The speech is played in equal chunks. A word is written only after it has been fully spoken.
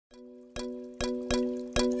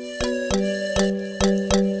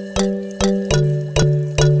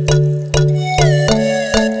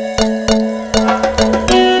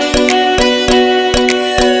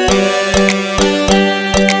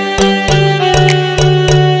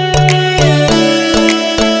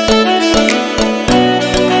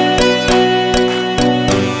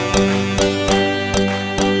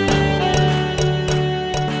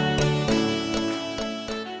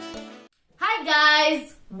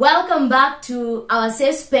Welcome back to our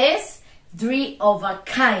safe space, 3 of a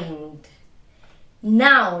kind.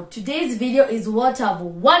 Now, today's video is what I've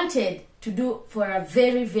wanted to do for a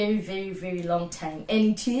very long time,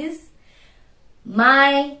 and it is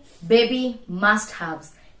my baby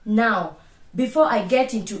must-haves. Now, before I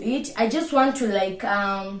get into it, I just want to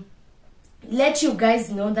let you guys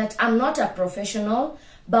know that I'm not a professional,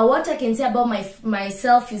 but what I can say about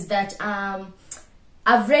myself is that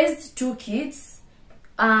I've raised 2 kids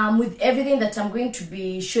with everything that I'm going to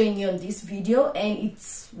be showing you on this video, and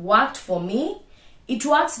it's worked for me. It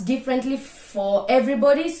works differently for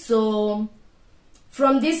everybody, so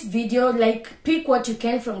from this video, pick what you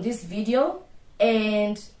can from this video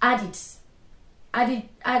and add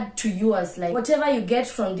to yours. Whatever you get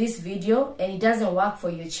from this video and it doesn't work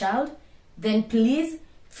for your child, then please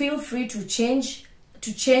feel free to change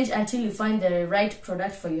until you find the right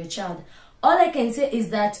product for your child. All I can say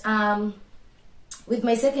is that with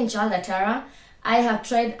my second child, Atara, I have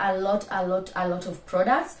tried a lot of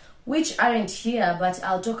products which aren't here, but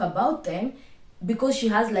I'll talk about them because she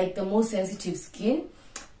has the most sensitive skin,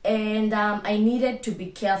 and I needed to be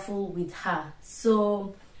careful with her.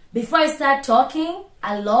 So before I start talking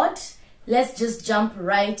a lot, let's just jump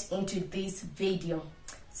right into this video.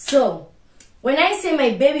 So when I say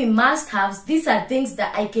my baby must-haves, these are things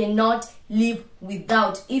that I cannot live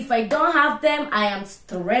without. If I don't have them, I am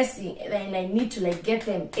stressing and I need to get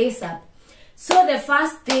them ASAP. So the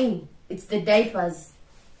first thing, it's the diapers.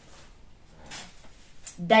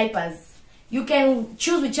 Diapers. You can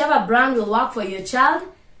choose whichever brand will work for your child.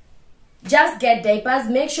 Just get diapers.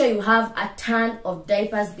 Make sure you have a ton of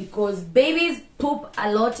diapers because babies poop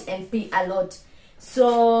a lot and pee a lot.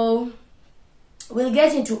 So we'll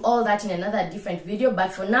get into all that in another different video,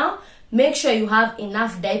 but for now, make sure you have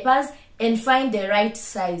enough diapers and find the right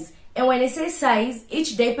size. And when I say size,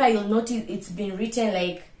 each diaper you'll notice it's been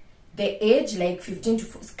written the age, 15 to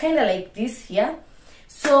 4, kind of like this here.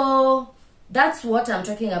 So that's what I'm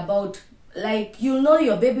talking about. You'll know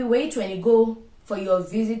your baby weight when you go for your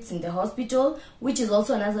visits in the hospital, which is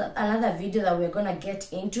also another video that we're gonna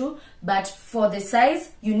get into. But for the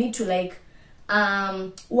size, you need to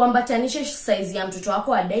uambatanishe size ya mtoto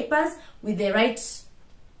wako wa diapers with the right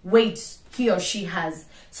weight he or she has.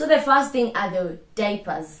 So the first thing are the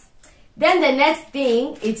diapers. Then the next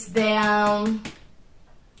thing, it's the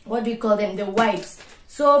what do you call them, the wipes.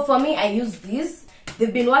 So for me, I use these.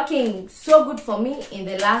 They've been working so good for me in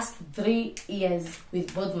the last 3 years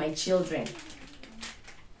with both my children.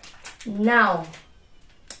 Now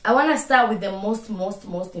I want to start with the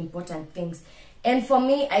most important things, and for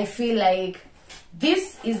me, I feel like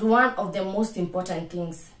this is one of the most important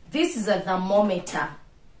things. This is a thermometer.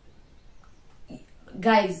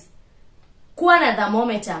 Guys, kuwa na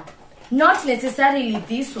thermometer. Not necessarily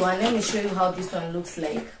this one. Let me show you how this one looks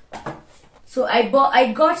like. So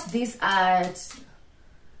I got this at,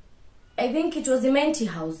 I think it was a Menti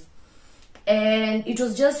house, and it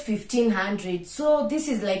was just 1,500. So this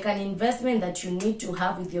is an investment that you need to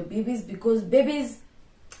have with your babies because babies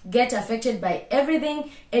get affected by everything,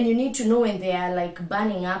 and you need to know when they are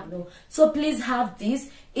burning up. So please have this.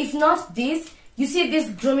 If not this, you see this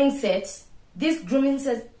grooming set. This grooming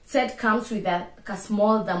set comes with a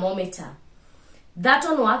small thermometer. That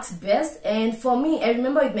one works best, and for me, I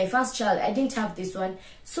remember with my first child, I didn't have this one.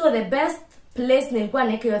 So the best place nilikuwa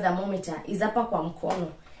naeka hiyo thermometer is hapa kwa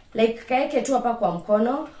mkono. Kaeke tu hapa kwa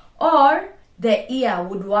mkono, or the ear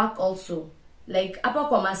would work also. Hapa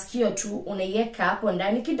kwa masikio tu unaiweka hapo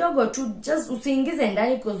ndani kidogo tu, just usiingize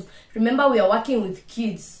ndani because remember we are working with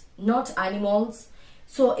kids, not animals.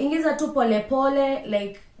 So ingiza tu pole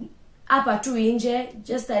pole, hapa tu nje,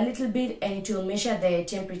 just a little bit, and it will measure the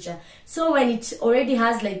temperature. So when it already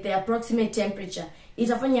has the approximate temperature,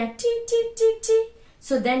 itafanya ti ti ti ti.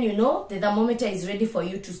 So then you know the thermometer is ready for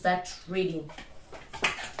you to start reading.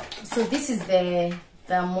 So this is the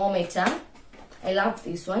thermometer. I love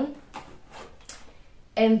this one.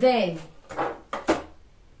 And then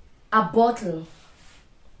a bottle.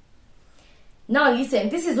 Now listen,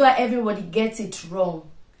 this is where everybody gets it wrong.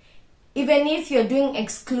 Even if you're doing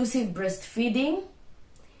exclusive breastfeeding,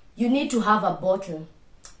 you need to have a bottle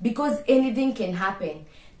because anything can happen.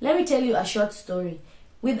 Let me tell you a short story.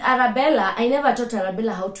 With Arabella, I never taught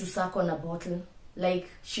Arabella how to suck on a bottle. Like,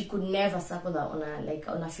 she could never suck on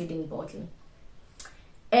a feeding bottle.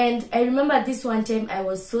 And I remember this one time I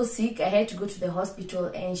was so sick, I had to go to the hospital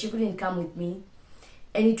and she couldn't come with me.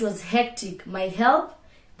 And it was hectic. My help,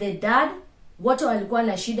 the dad, wote walikuwa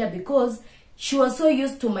na shida because she was so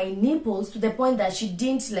used to my nipples to the point that she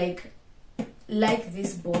didn't like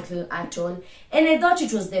this bottle at all. And I thought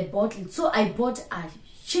it was the bottle. So I bought a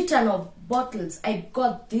shit ton of bottles. I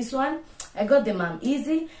got this one. I got the Mom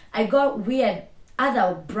Easy. I got weird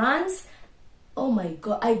other brands. Oh my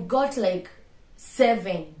god. I got like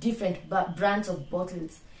 7 different brands of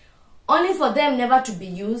bottles. Only for them never to be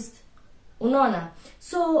used. Unaona?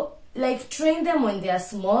 So like train them when they are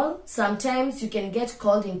small. Sometimes you can get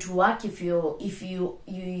called into work if you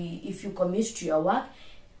commit to your work.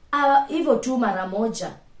 Hivyo tu mara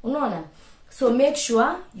moja. Unaona? So make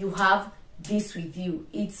sure you have this with you.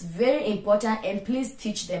 It's very important and please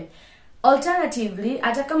teach them. Alternatively,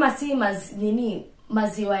 hata kama si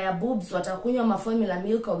maziwa ya boobs watakunywa ma formula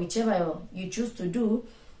milk or whichever you choose to do,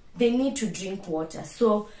 they need to drink water.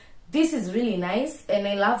 So this is really nice and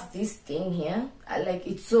I love this thing here. Like,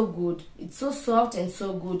 it's so good. It's so soft and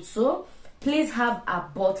so good. So please have a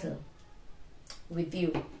bottle with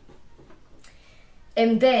you.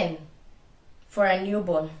 And then for a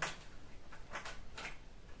newborn,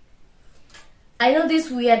 I know this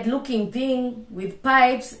weird looking thing with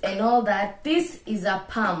pipes and all that. This is a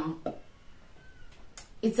pump.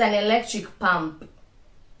 It's an electric pump.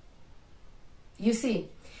 You see?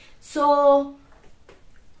 So,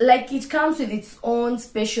 like, it comes with its own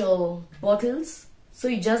special bottles. So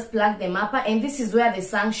you just plug them up and this is where the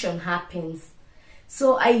suction happens.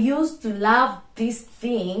 So I used to love this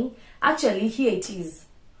thing. Actually, here it is.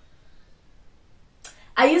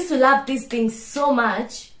 I used to love this thing so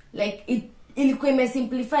much. Like, it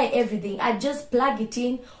simplify everything. I just plug it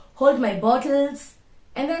in, hold my bottles,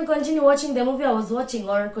 and then continue watching the movie I was watching,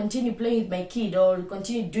 or continue playing with my kid, or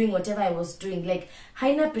continue doing whatever I was doing. Like,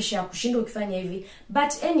 haina pressure ya kushinda ukifanya hivi.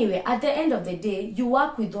 But anyway, at the end of the day, you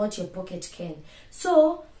work with what your pocket can.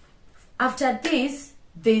 So after this,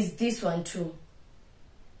 there's this one too,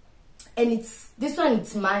 and this one,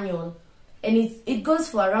 it's manual, and it goes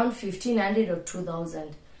for around 1,500 or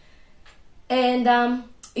 2,000, and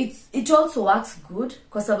it also works good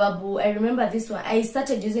because I remember this one. I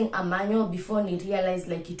started using a manual before I realized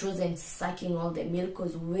like it wasn't sucking all the milk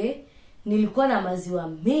because nilikuwa na maziwa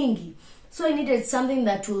mengi, so I needed something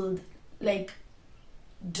that would like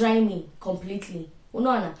dry me completely.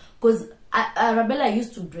 Unaona? Because Arabella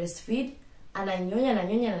used to breastfeed,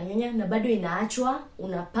 ananyonya na bado inaachwa,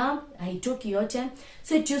 una pump, haitoki yote.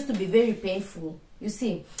 So it used to be very painful, you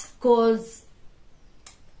see, because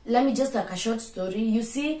let me just like a short story. You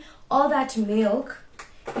see all that milk,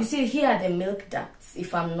 you see here are the milk ducts,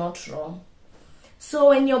 if I'm not wrong. So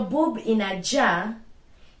when your boob in a jar,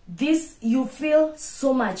 this, you feel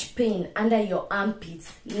so much pain under your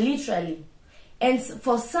armpits, literally. And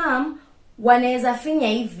for some, wanaweza finya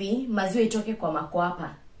hivi maziwa itoke kwa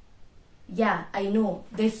makwapa. Yeah, I know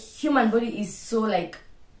the human body is so like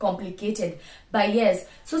complicated, but yes.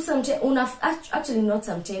 So sometimes, actually not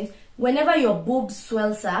sometimes, whenever your boob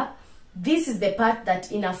swells up, this is the part that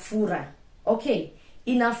inafura. Okay,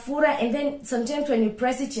 inafura, and then sometimes when you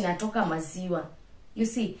press it, inatoka maziwa. You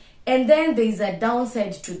see, and then there is a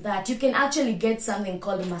downside to that. You can actually get something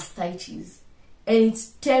called mastitis, and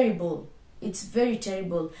it's terrible. It's very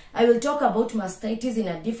terrible. I will talk about mastitis in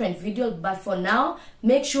a different video, but for now,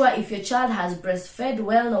 make sure if your child has breastfed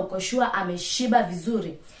well na uko sure ameshiba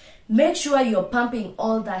vizuri, make sure you're pumping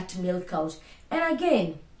all that milk out. And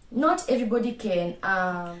again, not everybody can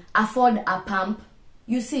afford a pump,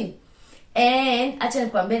 you see. And acha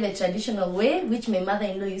nikwambie the traditional way, which my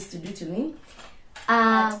mother-in-law used to do to me.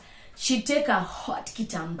 She'd take a hot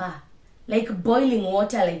kitamba, like boiling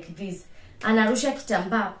water like this, anarusha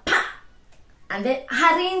kitamba, pa! And then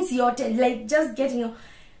rinse yote, like just getting,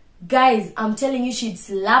 guys, I'm telling you, she'd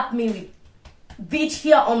slap me with beat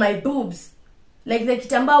here on my boobs. Like the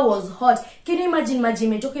kitamba was hot. Can you imagine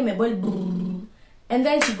metoke meboil, and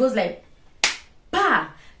then she goes like,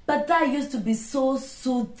 pa! But that used to be so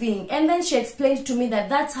soothing. And then she explained to me that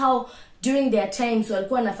that's how during their times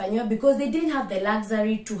walikuwa nafanywa, because they didn't have the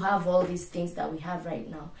luxury to have all these things that we have right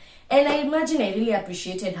now. And I imagine I really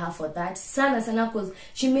appreciated her for that. Sana, because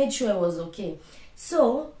she made sure I was okay.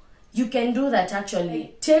 So, you can do that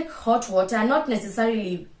actually. Take hot water, not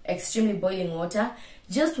necessarily extremely boiling water,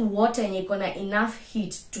 just water and you're gonna enough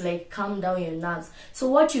heat to like calm down your nerves. So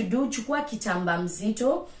what you do, chukua kitamba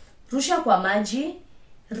mzito, rusha kwa maji,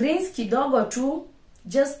 rinse kidogo tu,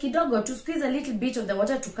 just kidogo to squeeze a little bit of the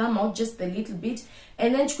water to come out, just a little bit,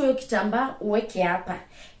 and then chukua hiyo kitambaa uweke hapa,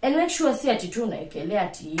 and make sure si ati tu unaekelea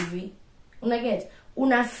ati hivi, unaget,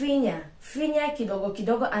 unafinya kidogo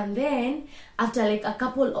kidogo, and then after like a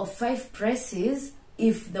couple of 5 presses,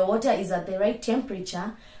 if the water is at the right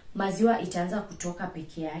temperature, maziwa itaanza kutoka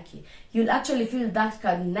peke yake. You'll actually feel that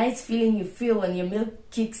kind of nice feeling you feel when your milk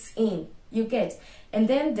kicks in, you get, and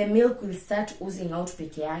then the milk will start oozing out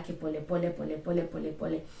peke yake, pole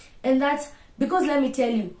pole. And that's because, let me tell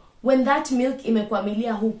you, when that milk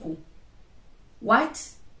imekwamilia huku, what?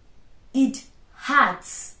 It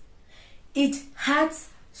hurts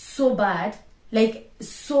so bad, like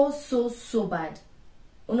so bad,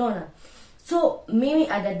 unaona. So maybe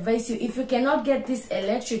I'd advise you, if you cannot get this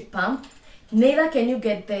electric pump, neither can you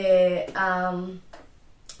get the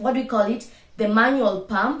what do we call it, the manual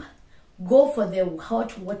pump, go for the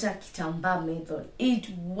hot water kitambaa method. It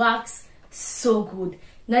works so good.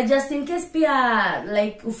 Now just in case pia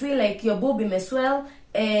like you feel like your boob may swell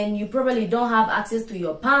and you probably don't have access to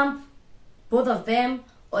your pump, both of them,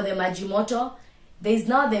 or the Majimoto, there is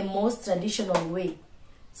now the most traditional way.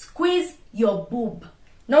 Squeeze your boob.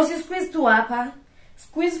 Now see, squeeze to upper,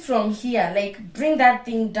 squeeze from here, like bring that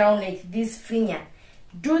thing down like this, finger.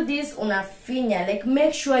 Do this unafinya, like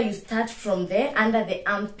make sure you start from there under the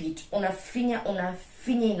armpit. Unafinya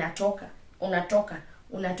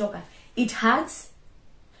unatoka. It hurts,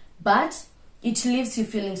 but it leaves you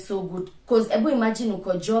feeling so good. Cause ebu imagine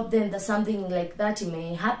uko job, then there's something like that, it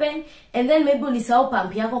may happen, and then maybe ulisahau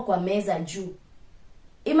pump yako kwa meza juu.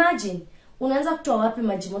 Imagine, unaanza kutoa wapi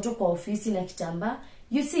Majimoto kwa ofisi na kitambaa?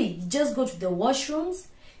 You see, you just go to the washrooms,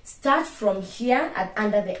 start from here at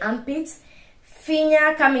under the armpits,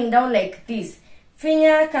 finger coming down like this,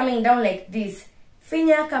 finger coming down like this,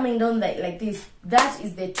 finger coming down like this. That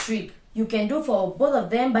is the trick. You can do for both of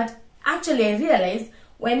them, but actually I realized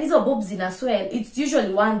when these are boobs in a swell, it's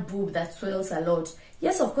usually one boob that swells a lot.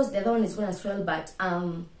 Yes, of course the other one is going to swell, but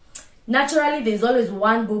naturally there's always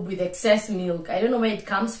one boob with excess milk. I don't know where it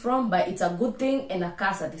comes from, but it's a good thing and a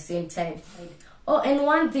curse at the same time. Oh, and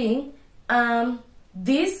one thing,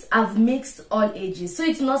 this I've mixed all ages, so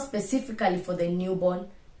it's not specifically for the newborn.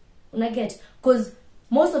 Unaget? Because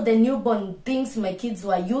most of the newborn things my kids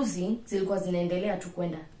were using zilikuwa zinaendelea tu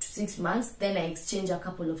kwenda to 6 months, then I exchange a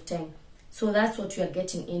couple of times. So that's what you are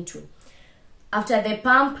getting into. After the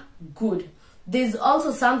pump, good. There's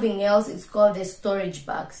also something else, it's called the storage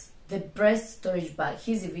bags, the breast storage bag.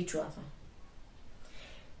 Hizi vitu hapa.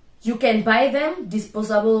 You can buy them,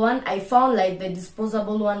 disposable one. I found like the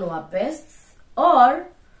disposable one were best. Or,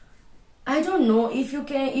 I don't know, if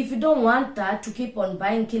you don't want that to keep on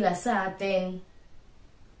buying kila saa, then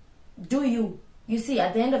do you. You see,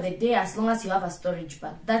 at the end of the day, as long as you have a storage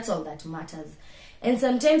bag, that's all that matters. And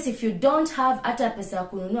sometimes if you don't have ata pesa ya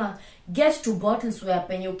kununua, get 2 bottles where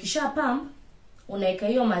penye ukisha pump, unaeka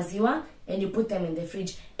hiyo maziwa and you put them in the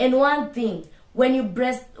fridge. And one thing, when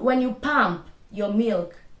you pump your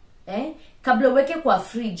milk, kabla uweke kwa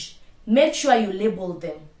fridge, make sure you label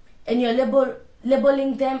them. And you're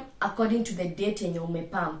labeling them according to the date yenye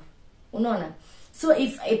umepump. Unaona? So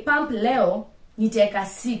if a pump leo, niteka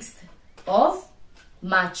 6th of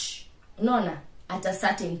March. Unaona? At a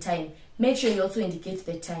certain time. Make sure you also indicate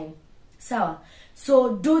the time. Sawa?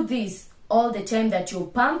 So do this all the time that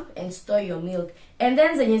you pump and store your milk. And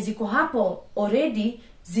then zenye ziko hapo already,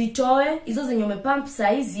 zitoe, hizo zenye umepump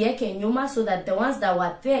sahi zieke nyuma, so that the ones that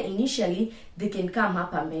were there initially, they can come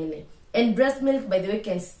hapa mbele. And breast milk, by the way,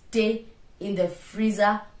 can stay in the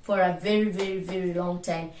freezer for a very long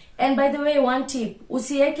time. And by the way, one tip,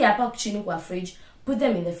 usieke hapa chini kwa fridge, put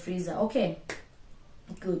them in the freezer, okay?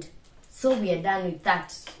 Good. So we are done with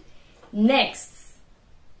that. Next,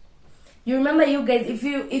 you remember, you guys,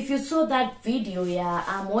 if you saw that video,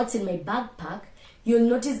 what's in my backpack, you'll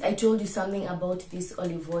notice I told you something about this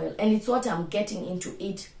olive oil, and it's what I'm getting into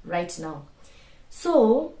it right now.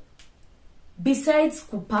 So besides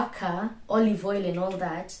kupaka olive oil and all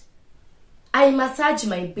that, I massage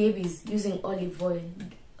my babies using olive oil.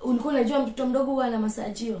 Ulikuwa unajua mtoto mdogo huwa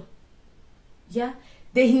anamassajiwa? Yeah,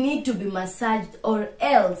 they need to be massaged, or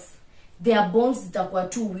else their bones zitakuwa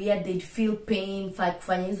too weird, they'd feel pain,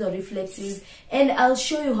 kufanya hizo reflexes. And I'll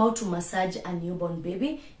show you how to massage a newborn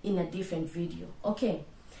baby in a different video, okay?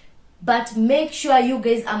 But make sure you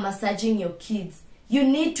guys are massaging your kids. You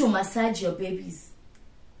need to massage your babies.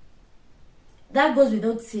 That goes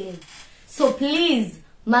without saying. So please,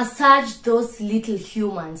 massage those little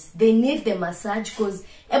humans. They need the massage, because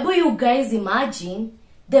ever you guys imagine,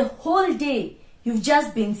 the whole day, you've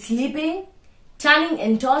just been sleeping, turning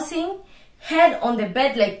and tossing, head on the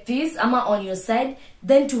bed like this, ama on your side,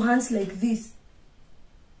 then 2 hands like this.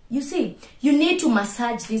 You see, you need to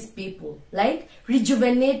massage these people, like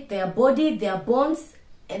rejuvenate their body, their bones,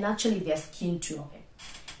 and actually their skin too.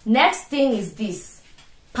 Next thing is this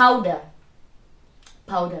powder.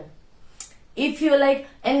 If you like,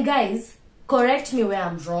 and guys, correct me where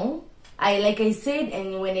I'm wrong. Like I said,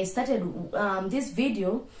 and when I started this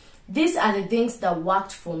video, these are the things that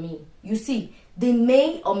worked for me. You see, they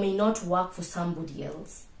may or may not work for somebody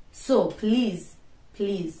else. So please,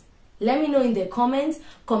 let me know in the comments,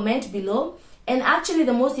 comment below. And actually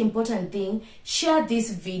the most important thing, share this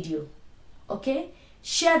video, okay?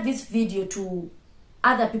 Share this video to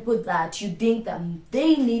other people that you think that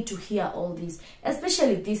they need to hear all this,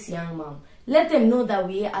 especially this young mom. Let them know that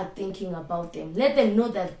we are thinking about them. Let them know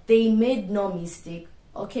that they made no mistake,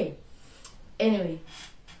 okay? Anyway,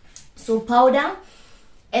 so powder,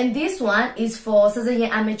 and this one is for sasa yenye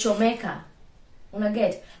amechomeka.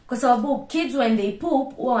 Unaget? Kwa sababu kids when they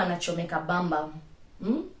poop huwa wanachomeka bamba.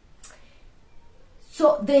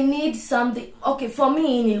 So they need something. Okay, for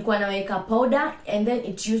me nilikuwa naweka powder and then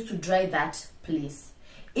it used to dry that place.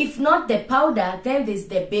 If not the powder, then there's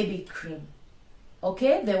the baby cream.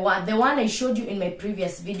 Okay, the one I showed you in my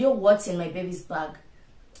previous video, what's in my baby's bag.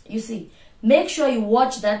 You see, make sure you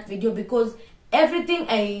watch that video because everything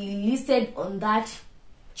I listed on that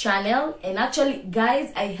channel, and actually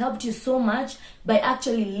guys, I helped you so much by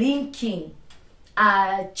actually linking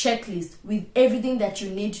a checklist with everything that you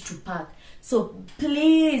need to pack. So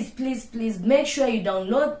please make sure you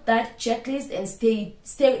download that checklist and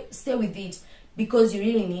stay with it because you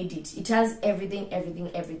really need it. It has everything,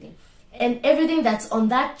 and everything that's on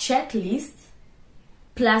that checklist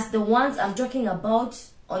plus the ones I'm talking about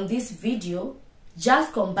on this video,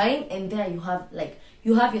 just combine, and there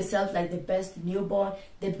you have yourself like the best newborn,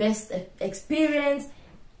 the best experience.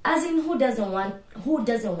 As in, who doesn't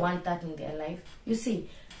want that in their life? You see,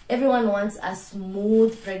 everyone wants a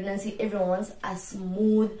smooth pregnancy, everyone wants a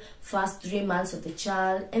smooth first 3 months of the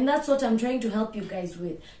child, and that's what I'm trying to help you guys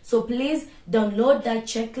with. So please download that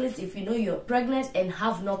checklist if you know you're pregnant and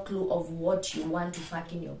have no clue of what you want to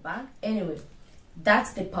pack in your bag. Anyway,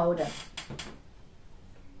 that's the powder.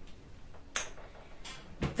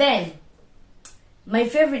 Then my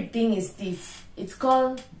favorite thing is this. It's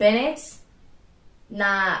called Bennett.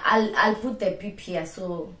 Nah, I'll put the pip here.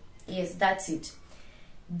 So yes, that's it.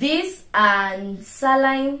 This and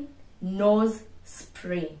saline nose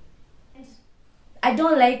spray. I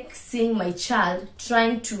don't like seeing my child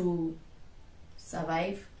trying to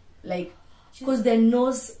survive, like, because the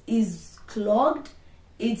nose is clogged,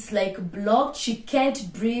 it's like blocked, she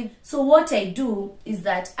can't breathe. So what I do is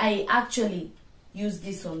that I actually use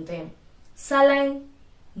this on them. Saline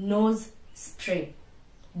nose spray.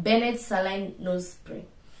 Bennett saline nose spray.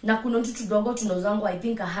 Na kuna mtu tudogo tunozangu I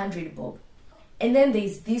think 100 bob. And then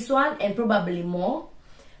there's this one and probably more.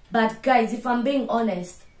 But guys, if I'm being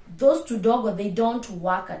honest, those two dogo, they don't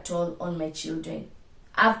work at all on my children.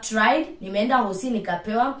 I've tried, nimeenda hosi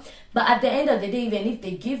nikapewa, but at the end of the day, even if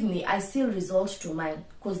they give me, I still resort to mine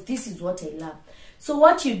because this is what I love. So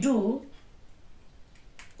what you do,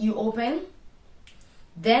 you open,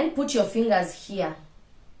 then put your fingers here,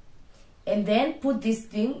 and then put this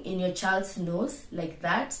thing in your child's nose like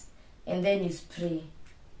that, and then you spray.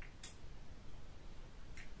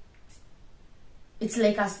 It's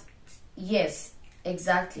like a, yes,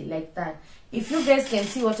 exactly like that. If you guys can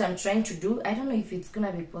see what I'm trying to do, I don't know if it's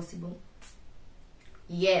gonna be possible.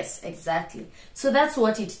 Yes, exactly. So that's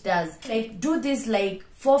what it does. Like, do this like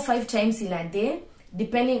 4 or 5 times in a day,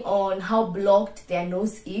 depending on how blocked their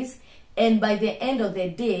nose is, and by the end of the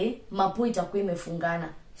day, mapo itakuwa imefungana.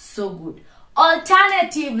 So good.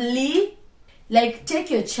 Alternatively, like,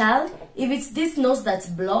 take your child, if it's this nose that's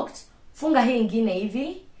blocked, funga hii ingine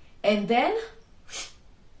hivi, and then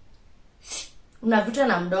unavuta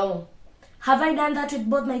na mdomo. Have I done that with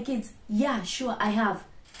both my kids? Yeah, sure, I have.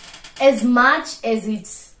 As much as it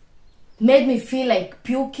made me feel like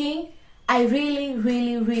puking, I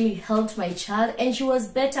really helped my child, and she was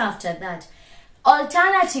better after that.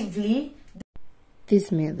 Alternatively,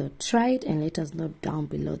 this method, try it and let us know down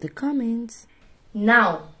below the comments.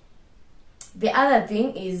 Now, the other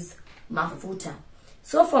thing is mafuta.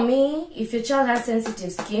 So for me, if your child has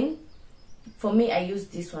sensitive skin, for me, I use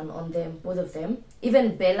this one on them, both of them.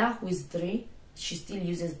 Even Bella, who is 3, she still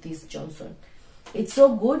uses this Johnson. It's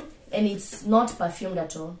so good, and it's not perfumed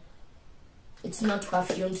at all. It's not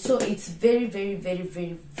perfumed, so it's very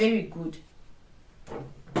good.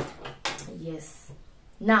 Yes.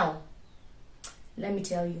 Now, let me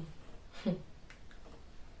tell you.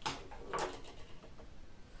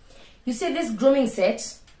 You see this grooming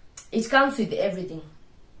set, it comes with everything.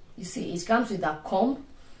 You see, it comes with a comb,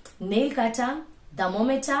 nail cutter,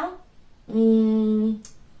 thermometer,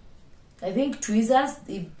 I think tweezers,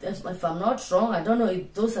 if I'm not wrong. I don't know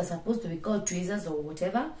if those are supposed to be called tweezers or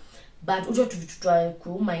whatever, but ucho tuvitu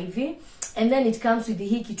kuuma hivi. And then it comes with the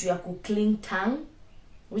hii kitu ya clean tongue,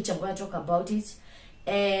 which I'm going to talk about it.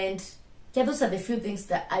 And yeah, those are the few things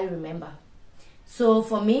that I remember. So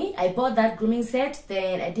for me, I bought that grooming set.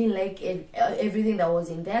 Then I didn't like everything that was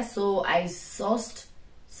in there, so I sourced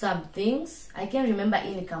some things. I can't remember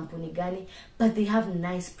any company gani, but they have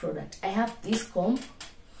nice product. I have this comb,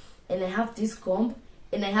 and I have this comb,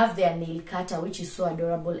 and I have their nail cutter, which is so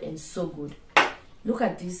adorable and so good. Look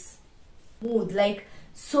at this, smooth, like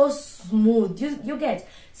so smooth. You get.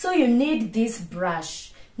 So you need this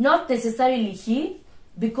brush, not necessarily here,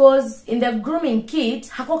 because in the grooming kit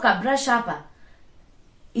hakoka brush hapa.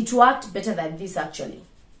 It worked better than this actually.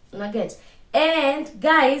 Get. And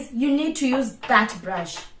guys, you need to use that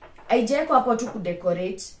brush. Aijeko hapo tu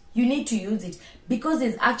kudecorate. You need to use it because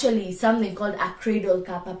there's actually something called a cradle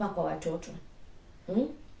cap hapa kwa watoto.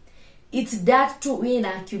 It's that too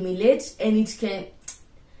ina accumulate, and it can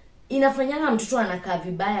inafanyanga mtoto anakaa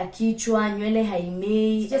vibaya kichwa, nywele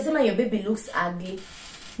haimei. Sijasema your baby looks ugly.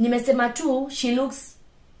 Nimesema tu she looks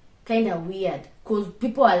kind of weird, because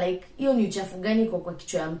people are like, hiyo ni uchafu gani kwa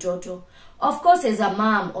kichwa ya mtoto? Of course, as a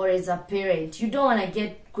mom or as a parent, you don't want to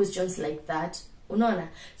get questions like that. Unaona?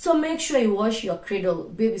 So make sure you wash your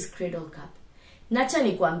baby's cradle cap. Nacha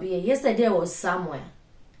nikwambie, yesterday I was somewhere,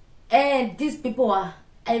 and these people were,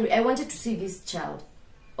 I wanted to see this child,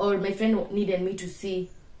 or my friend needed me to see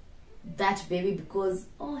that baby because,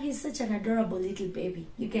 oh, he's such an adorable little baby.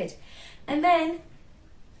 You get? And then,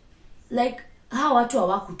 like, how watu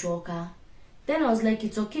hawakutoka. Then I was like,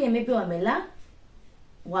 it's okay, maybe wamelala,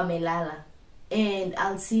 and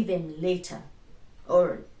I'll see them later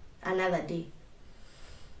or another day.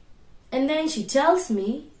 And then she tells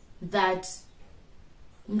me that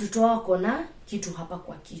mtoto wako na kitu hapa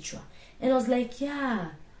kwa kichwa. And I was like,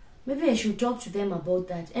 yeah, maybe I should talk to them about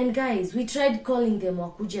that. And guys, we tried calling them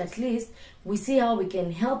wakuja at least. We see how we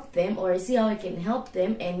can help them, or I see how I can help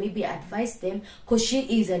them and maybe advise them, because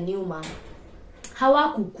she is a new mom.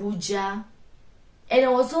 Hawakukuja. And I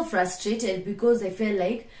was so frustrated because I felt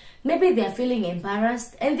like maybe they are feeling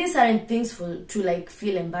embarrassed, and these aren't things to like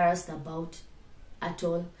feel embarrassed about at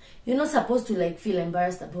all. You're not supposed to like feel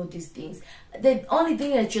embarrassed about these things. The only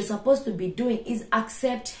thing that you're supposed to be doing is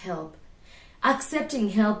accept help. Accepting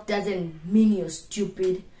help doesn't mean you're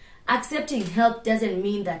stupid. Accepting help doesn't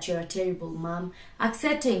mean that you're a terrible mom.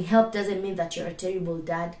 Accepting help doesn't mean that you're a terrible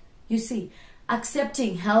dad. You see,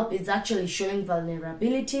 accepting help is actually showing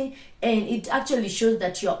vulnerability, and it actually shows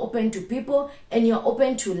that you're open to people and you're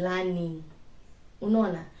open to learning.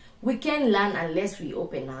 Unaona? We can't learn unless we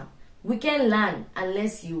open up. We can't learn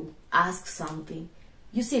unless you ask something.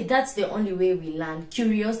 You see, that's the only way we learn.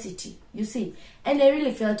 Curiosity. You see. And I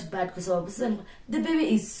really felt bad because I was saying, the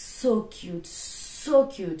baby is so cute. So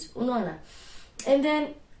cute. Unaona? And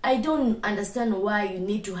then I don't understand why you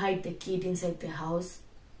need to hide the kid inside the house.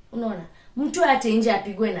 Unaona? Mtu ate nje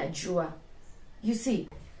apigwe na jua. You see,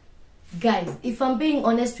 guys, if I'm being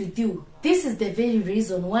honest with you, this is the very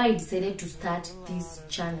reason why I decided to start this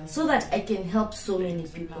channel, so that I can help so many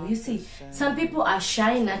people. You see, some people are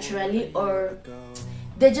shy naturally, or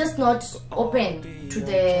they're just not open to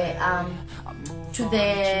the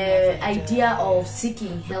idea of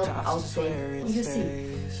seeking help out there. You see,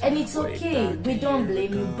 and it's okay. We don't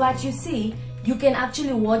blame you, but you see, you can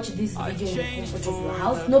actually watch this video in the comfort of your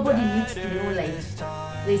house. Nobody needs to know like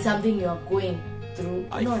there's something you're going through.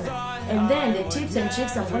 No. And then the tips and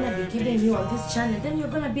tricks I'm gonna be giving you on this channel, then you're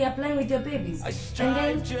gonna be applying with your babies. And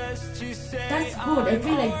then that's good. I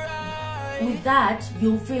feel like with that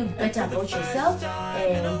you'll feel better about yourself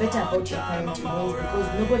and better about your parenting ways,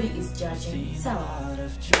 because nobody is judging. So,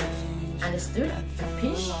 understood?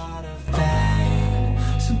 Capish?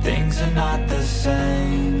 Some things are not the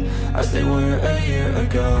same as they were a year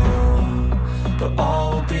ago, but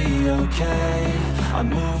all will be okay. I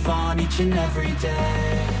move on each and every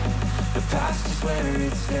day. The past is where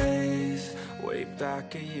it stays, way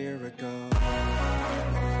back a year ago.